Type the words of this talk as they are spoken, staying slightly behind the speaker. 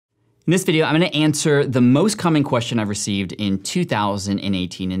In this video, I'm gonna answer the most common question I've received in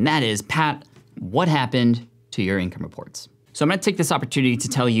 2018, and that is, Pat, what happened to your income reports? So I'm gonna take this opportunity to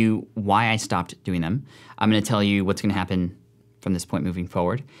tell you why I stopped doing them. I'm gonna tell you what's gonna happen from this point moving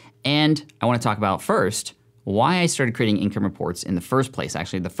forward. And I wanna talk about first, why I started creating income reports in the first place.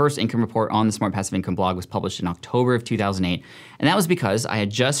 Actually, the first income report on the Smart Passive Income blog was published in October of 2008. And that was because I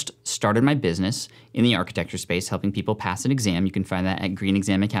had just started my business in the architecture space, helping people pass an exam. You can find that at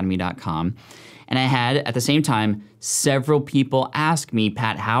greenexamacademy.com. And I had, at the same time, several people ask me,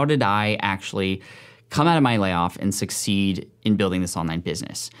 Pat, how did I actually come out of my layoff and succeed in building this online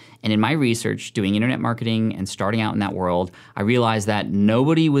business? And in my research, doing internet marketing and starting out in that world, I realized that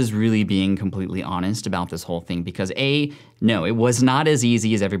nobody was really being completely honest about this whole thing because no, it was not as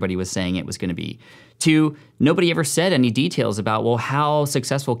easy as everybody was saying it was gonna be. Two, nobody ever said any details about, well, how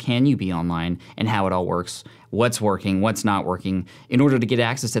successful can you be online and how it all works, what's working, what's not working. In order to get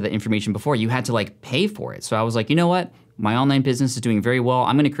access to that information before, you had to pay for it. So I was like, you know what? My online business is doing very well.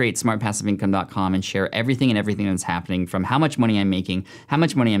 I'm gonna create smartpassiveincome.com and share everything that's happening, from how much money I'm making, how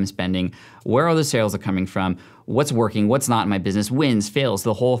much money I'm spending, where all the sales are coming from, what's working, what's not in my business, wins, fails,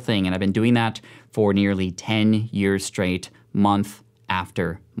 the whole thing. And I've been doing that for nearly 10 years straight, month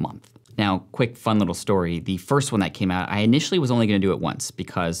after month. Now, quick fun little story. The first one that came out, I initially was only gonna do it once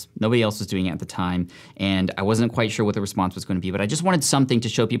because nobody else was doing it at the time, and I wasn't quite sure what the response was gonna be, but I just wanted something to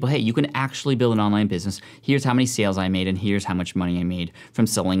show people, hey, you can actually build an online business. Here's how many sales I made, and here's how much money I made from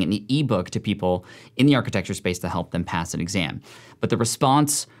selling an ebook to people in the architecture space to help them pass an exam. But the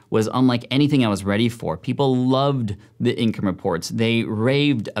response was unlike anything I was ready for. People loved the income reports. They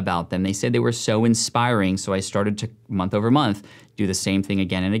raved about them. They said they were so inspiring, so I started to, month over month, do the same thing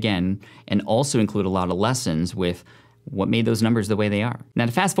again and again, and also include a lot of lessons with what made those numbers the way they are. Now,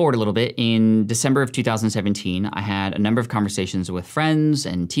 to fast forward a little bit, in December of 2017, I had a number of conversations with friends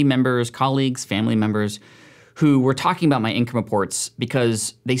and team members, colleagues, family members, who were talking about my income reports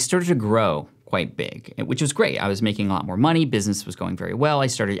because they started to grow quite big, which was great. I was making a lot more money, business was going very well. I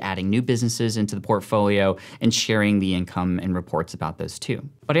started adding new businesses into the portfolio and sharing the income and reports about those too.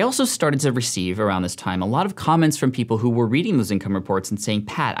 But I also started to receive, around this time, a lot of comments from people who were reading those income reports and saying,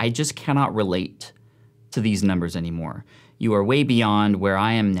 Pat, I just cannot relate to these numbers anymore. You are way beyond where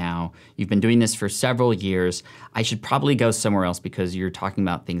I am now. You've been doing this for several years. I should probably go somewhere else because you're talking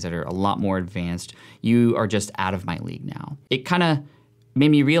about things that are a lot more advanced. You are just out of my league now. It kind of made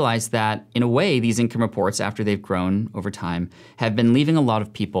me realize that, in a way, these income reports, after they've grown over time, have been leaving a lot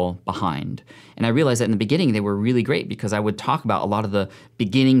of people behind. And I realized that in the beginning they were really great because I would talk about a lot of the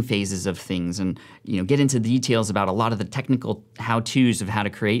beginning phases of things and get into details about a lot of the technical how-tos of how to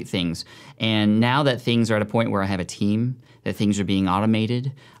create things. And now that things are at a point where I have a team, that things are being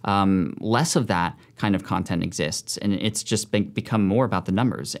automated, less of that kind of content exists. And it's just become more about the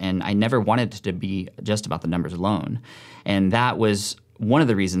numbers. And I never wanted it to be just about the numbers alone. And that was one of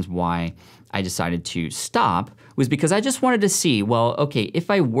the reasons why I decided to stop, was because I just wanted to see, well, okay, if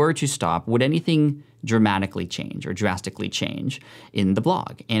I were to stop, would anything dramatically change or drastically change in the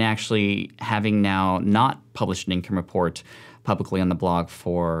blog? And actually, having now not published an income report publicly on the blog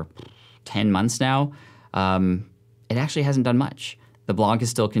for 10 months now, it actually hasn't done much. The blog has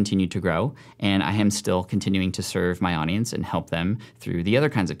still continued to grow, and I am still continuing to serve my audience and help them through the other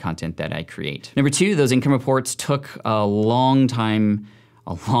kinds of content that I create. Number two, those income reports took a long time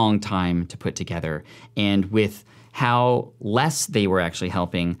to put together. And with how less they were actually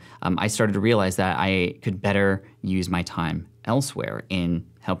helping, I started to realize that I could better use my time elsewhere in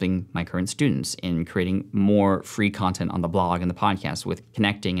helping my current students, in creating more free content on the blog and the podcast, with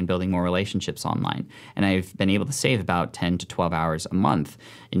connecting and building more relationships online. And I've been able to save about 10 to 12 hours a month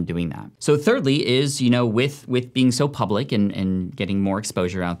in doing that. So thirdly is, with being so public and getting more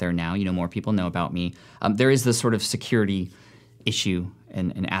exposure out there now, more people know about me, there is this sort of security issue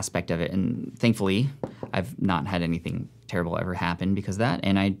and aspect of it. And thankfully, I've not had anything terrible ever happen because of that,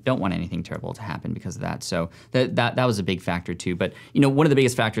 and I don't want anything terrible to happen because of that. So that was a big factor too. But one of the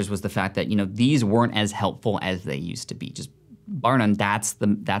biggest factors was the fact that these weren't as helpful as they used to be. Just bar none, that's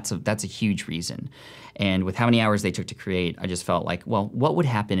a huge reason. And with how many hours they took to create, I just felt like, well, what would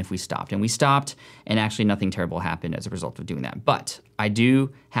happen if we stopped? And we stopped, and actually nothing terrible happened as a result of doing that. But I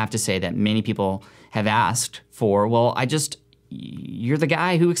do have to say that many people have asked for, well, you're the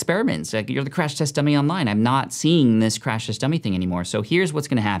guy who experiments. You're the crash test dummy online. I'm not seeing this crash test dummy thing anymore. So here's what's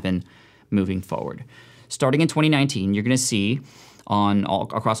gonna happen moving forward. Starting in 2019, you're gonna see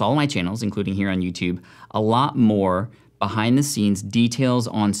across all of my channels, including here on YouTube, a lot more behind the scenes details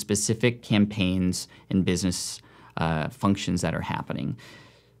on specific campaigns and business functions that are happening.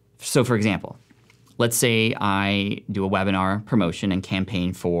 So for example, let's say I do a webinar promotion and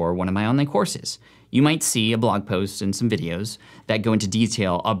campaign for one of my online courses. You might see a blog post and some videos that go into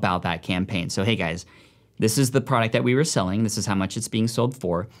detail about that campaign. So hey guys, this is the product that we were selling. This is how much it's being sold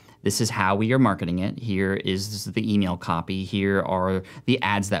for. This is how we are marketing it. Here is the email copy. Here are the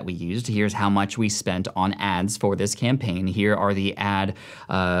ads that we used. Here's how much we spent on ads for this campaign. Here are the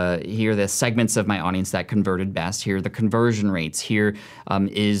here are the segments of my audience that converted best. Here are the conversion rates. Here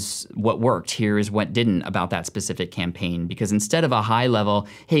is what worked. Here is what didn't about that specific campaign. Because instead of a high level,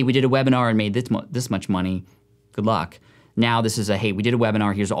 hey, we did a webinar and made this much money, good luck. Now this is a, hey, we did a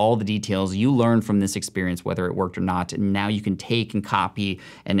webinar, here's all the details. You learn from this experience whether it worked or not, and now you can take and copy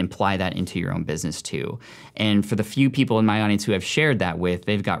and apply that into your own business too. And for the few people in my audience who I've shared that with,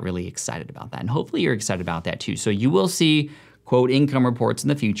 they've got really excited about that. And hopefully you're excited about that too. So you will see, quote, income reports in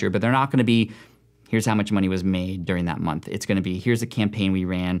the future, but they're not gonna be, here's how much money was made during that month. It's gonna be, here's a campaign we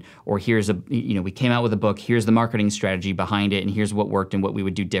ran, or here's a, we came out with a book, here's the marketing strategy behind it, and here's what worked and what we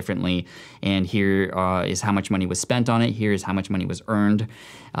would do differently, and here is how much money was spent on it, here's how much money was earned.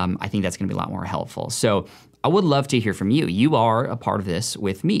 I think that's gonna be a lot more helpful. So I would love to hear from you. You are a part of this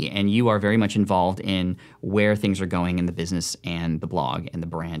with me, and you are very much involved in where things are going in the business and the blog and the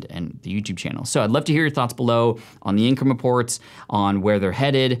brand and the YouTube channel. So I'd love to hear your thoughts below on the income reports, on where they're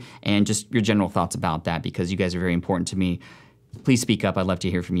headed, and just your general thoughts about that, because you guys are very important to me. Please speak up. I'd love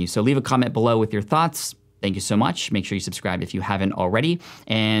to hear from you. So leave a comment below with your thoughts. Thank you so much. Make sure you subscribe if you haven't already,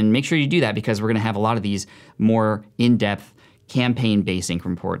 and make sure you do that because we're gonna have a lot of these more in-depth campaign-based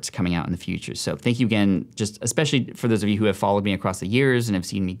income reports coming out in the future. So thank you again, just especially for those of you who have followed me across the years and have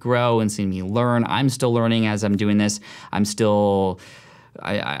seen me grow and seen me learn. I'm still learning as I'm doing this. I'm still,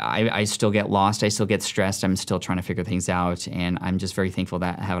 I still get lost. I still get stressed. I'm still trying to figure things out. And I'm just very thankful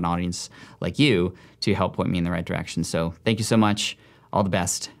that I have an audience like you to help point me in the right direction. So thank you so much. All the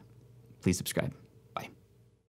best. Please subscribe.